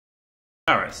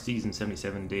All right, season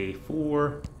 77, day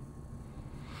 4.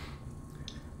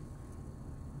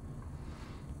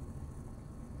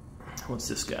 What's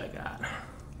this guy got?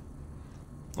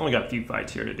 Only got a few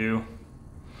fights here to do.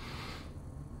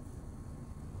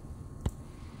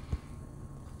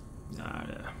 Got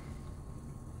a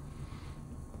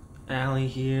alley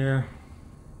here.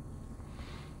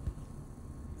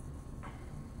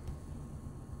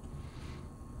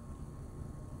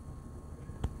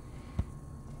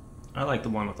 I like the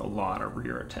one with a lot of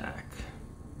rear attack.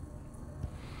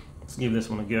 Let's give this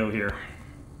one a go here.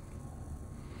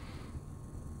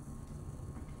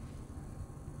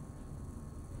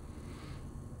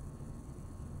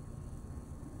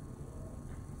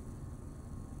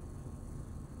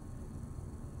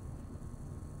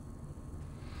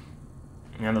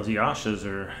 And those Yashas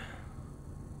are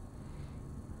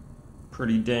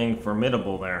pretty dang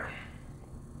formidable there.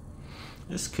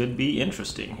 This could be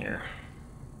interesting here.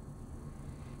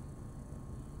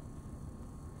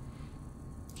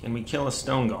 Can we kill a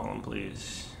stone golem,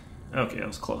 please? Okay, that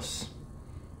was close.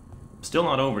 Still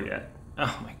not over yet.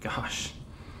 Oh my gosh.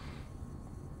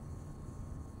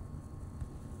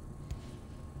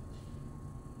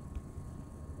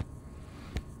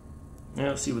 Yeah,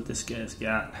 let's see what this guy's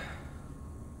got.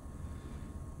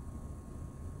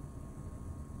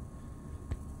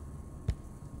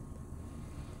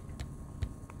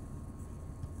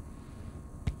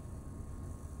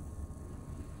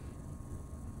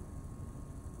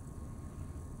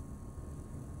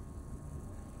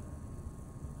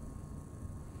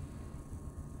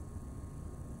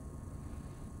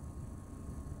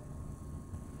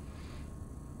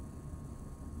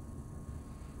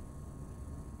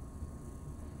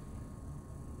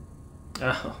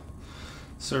 Oh,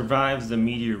 survives the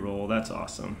meteor roll. That's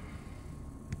awesome.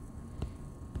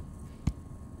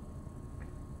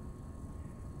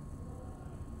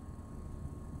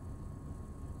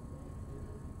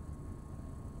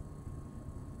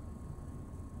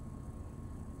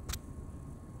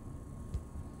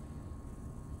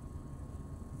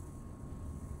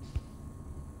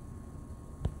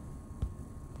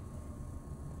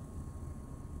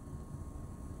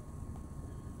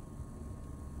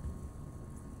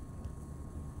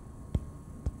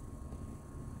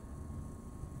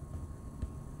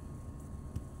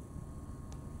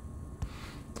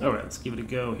 All right, let's give it a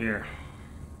go here.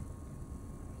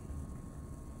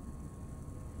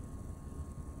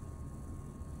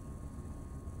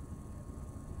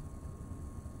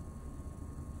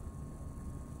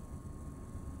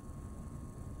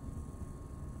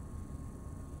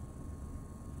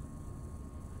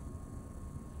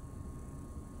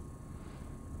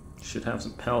 Should have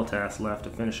some Peltas left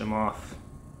to finish him off.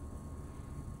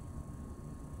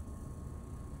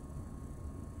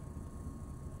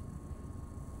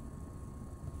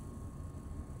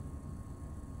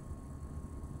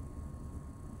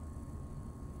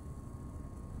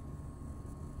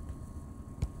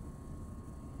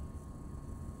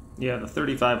 Yeah, the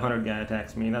 3500 guy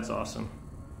attacks me. That's awesome.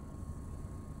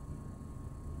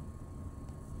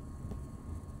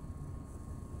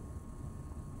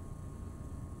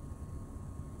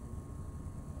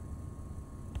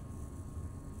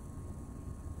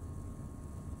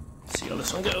 Let's see how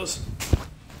this one goes.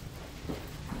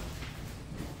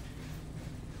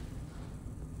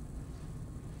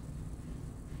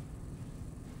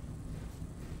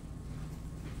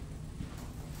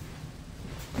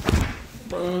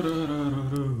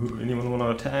 Anyone want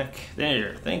to attack?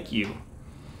 There, thank you.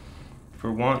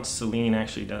 For once, Celine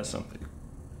actually does something.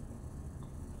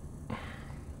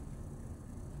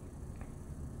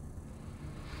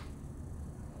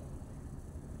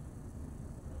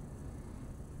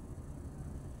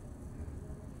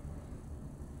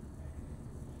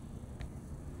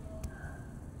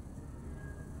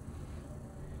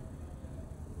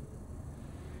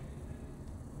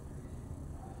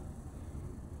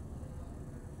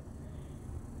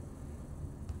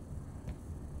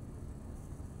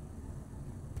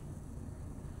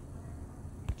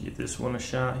 Give this one a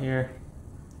shot here.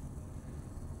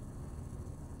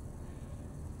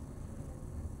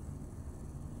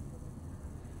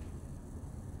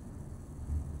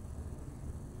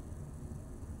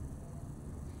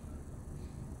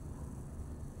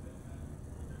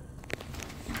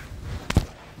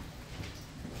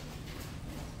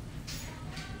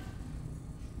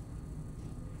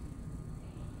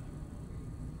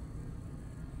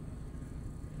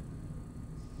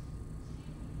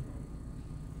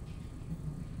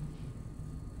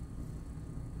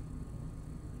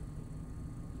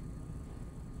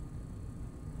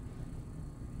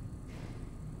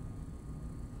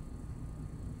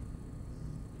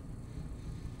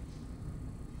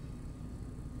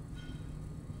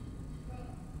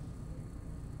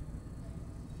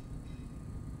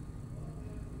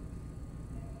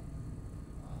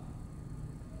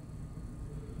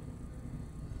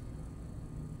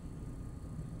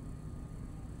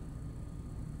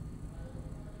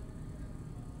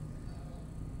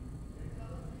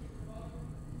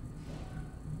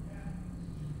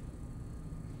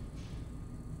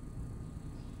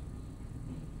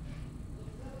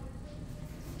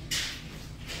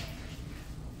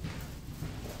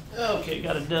 Okay,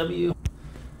 got a W.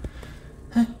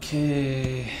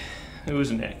 Okay,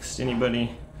 who's next?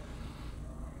 Anybody?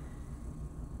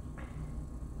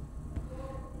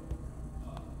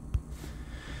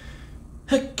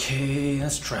 Okay,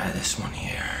 let's try this one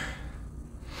here.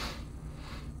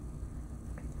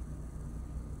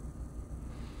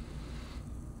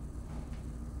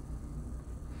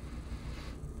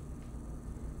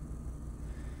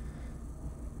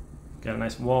 Got a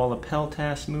nice wall of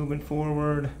Peltas moving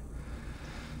forward.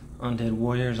 Undead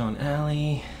Warriors on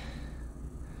alley.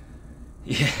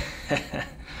 Yeah.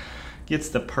 Gets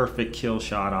the perfect kill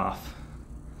shot off.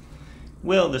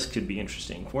 Well, this could be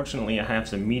interesting. Fortunately, I have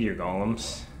some meteor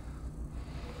golems.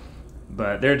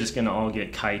 But they're just going to all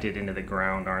get kited into the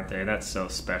ground, aren't they? That's so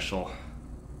special.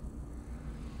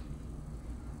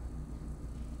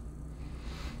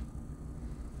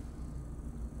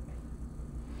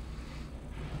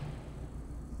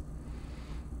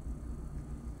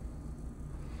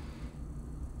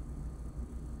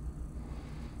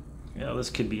 Yeah,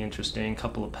 this could be interesting.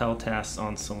 Couple of Peltas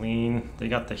on Selene. They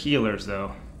got the healers,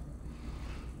 though.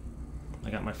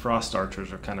 I got my Frost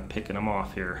Archers are kind of picking them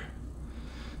off here.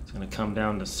 It's going to come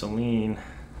down to Selene.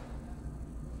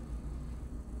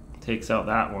 Takes out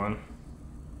that one.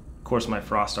 Of course, my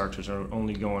Frost Archers are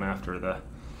only going after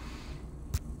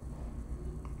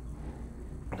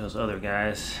those other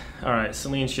guys. Alright,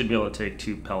 Selene should be able to take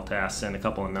 2 Peltas and a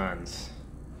couple of nuns.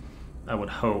 I would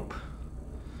hope.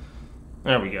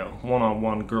 There we go.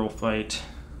 One-on-one girl fight.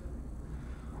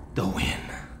 The win.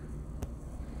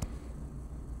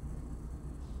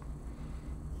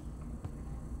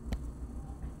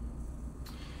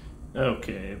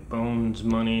 Okay, Bones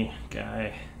Money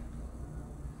guy.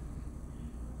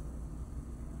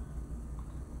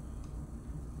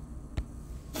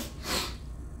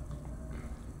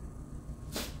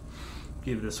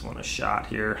 Give this one a shot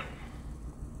here.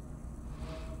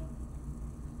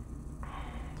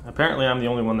 Apparently I'm the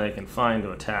only one they can find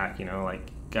to attack, you know,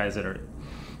 like guys that are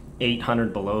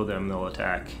 800 below them, they'll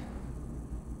attack.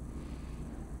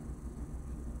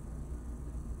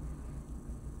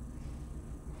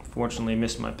 Fortunately,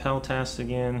 missed my Peltas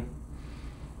again.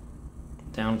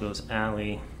 Down goes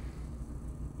Alley.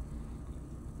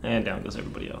 And down goes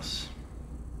everybody else.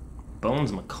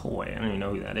 Bones McCoy, I don't even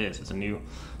know who that is. It's a new,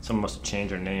 someone must have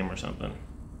changed their name or something.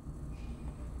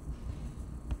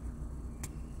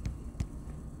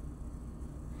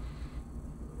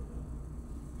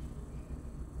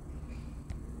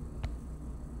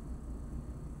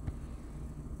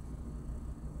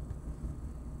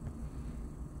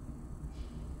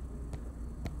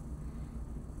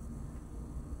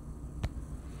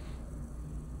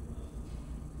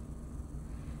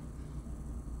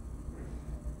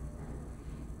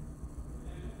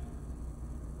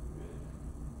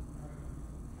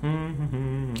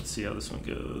 Let's see how this one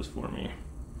goes for me.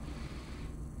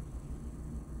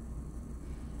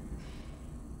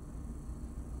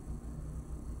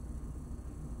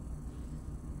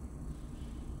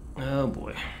 Oh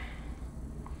boy.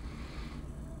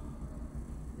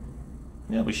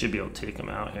 Yeah, we should be able to take him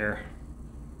out here.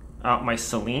 My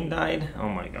Selene died? Oh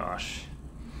my gosh.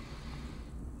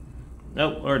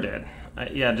 Nope, we're dead.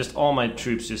 Yeah, just all my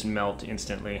troops just melt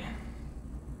instantly.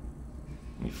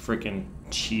 You freaking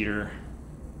cheater.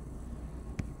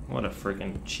 What a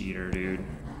freaking cheater, dude.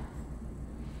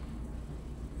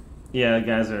 Yeah,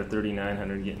 guys are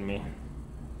 3,900 getting me.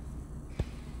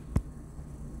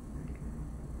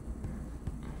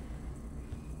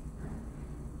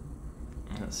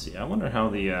 Let's see, I wonder how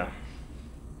the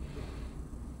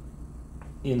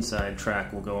inside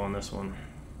track will go on this one.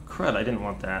 Crud, I didn't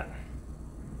want that.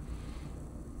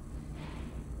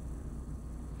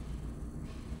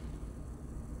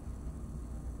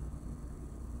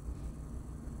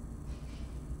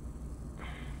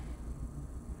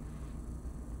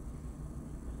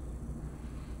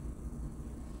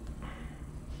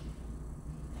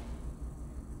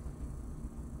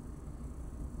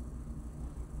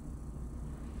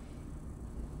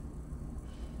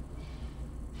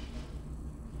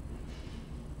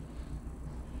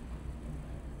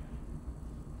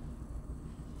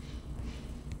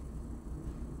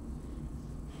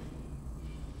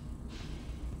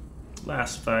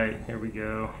 Last fight, here we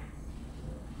go.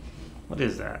 What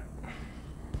is that?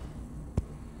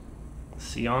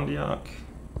 Siondiok?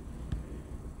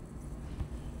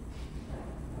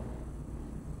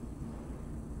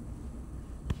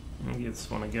 I'll give this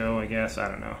one a go, I guess. I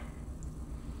don't know.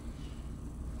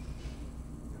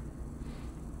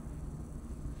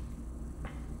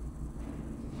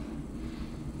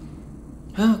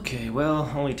 Okay,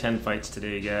 well, only 10 fights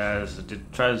today, guys. I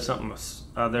did try something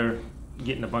other.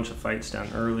 getting a bunch of fights done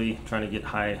early, trying to get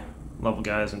high level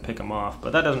guys and pick them off,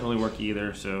 but that doesn't really work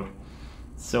either. So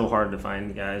it's so hard to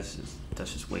find guys.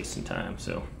 That's just wasting time.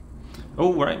 So,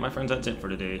 all right, my friends, that's it for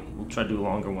today. We'll try to do a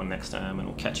longer one next time, and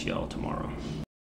we'll catch y'all tomorrow.